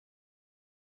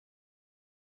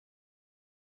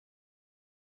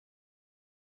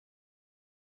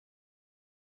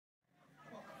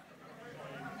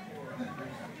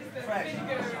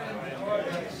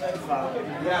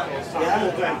Yeah?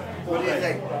 All day. What do you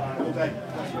think? All day.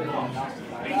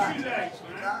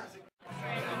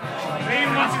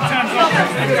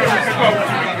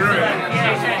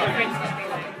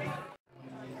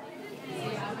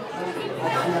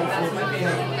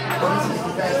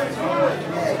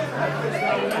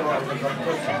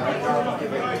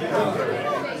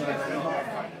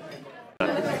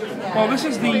 Well, this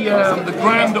is the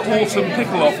Grand Autumn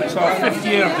Pickle Off. It's our 5th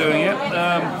year of doing it.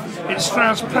 It's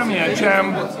Stroud's premier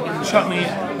jam, chutney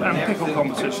and pickle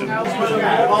competition. No,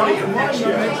 they're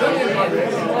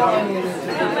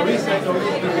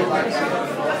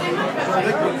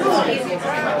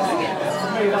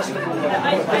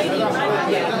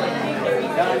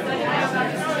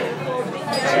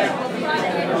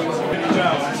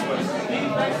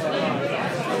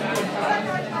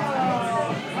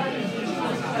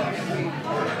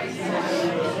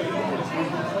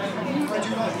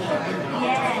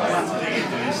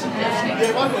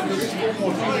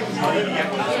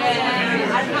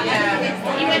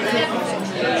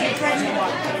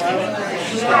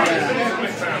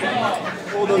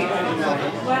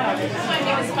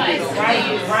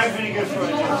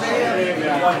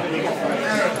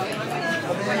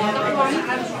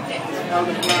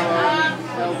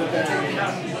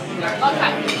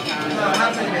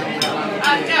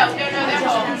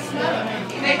Horns.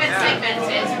 They've been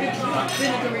segmented.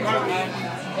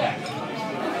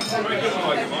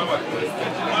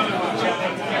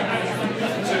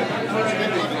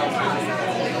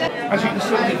 As you can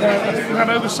see, I think we've had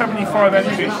over 75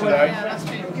 entries today.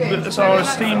 It's our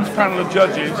esteemed panel of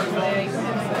judges.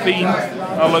 Bean,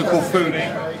 our local foodie.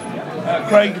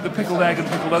 Craig, the pickled egg and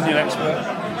pickled onion expert.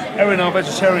 Erin, our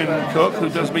vegetarian cook, who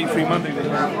does Meat Free Monday with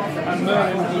me. And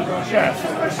Merlin, who's our chef,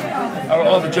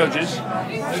 are the judges.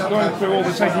 We're going through all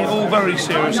this, taking it all very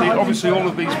seriously. Obviously, all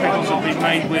of these pickles have been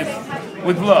made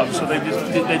with love, so they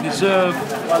deserve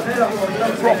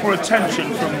proper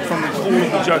attention from all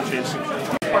of the judges.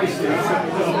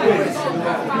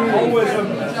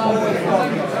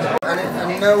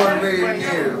 And no one really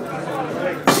knew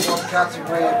what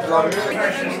category it belonged to. That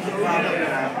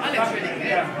looks really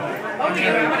good. Okay,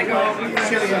 I'm going to go over.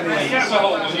 Chili onions. I'm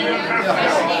sorry,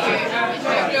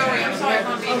 I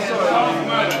can't be here.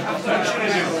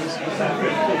 They're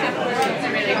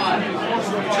really hot.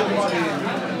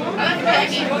 I like the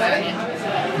baking though.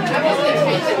 I wasn't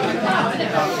expecting it to come in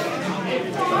it.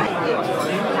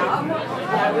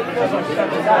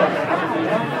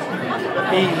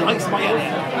 He likes my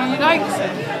onion. He likes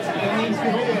it.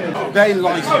 They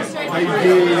like it. They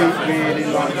really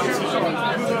like it.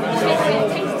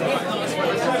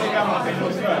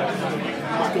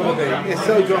 It's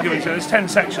so good. There's 10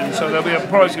 sections, so there'll be a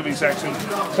prize giving section.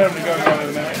 Certainly going on in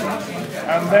a minute.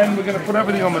 And then we're going to put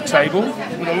everything on the table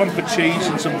with a lump of cheese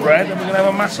and some bread, and we're going to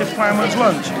have a massive ploughman's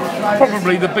lunch.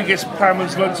 Probably the biggest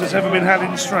ploughman's lunch that's ever been had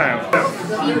in Stroud.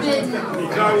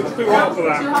 It's too hot for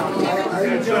that.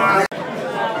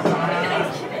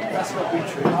 That's not be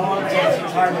true.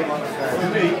 Timing on the phone. For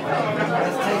me,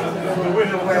 the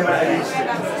winner will come out east.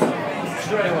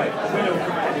 Straight away. The winner will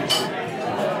come out east.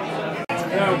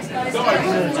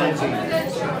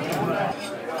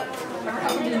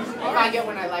 I get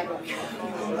when I like them.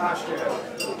 Last year,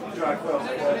 dry quilt.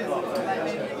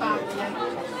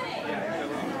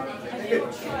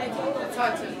 It's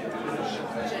hard to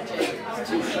judge it. It's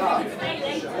too sharp.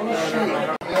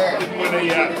 Winner,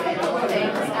 yeah.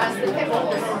 As the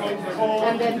pickles.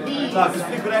 And then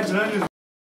these.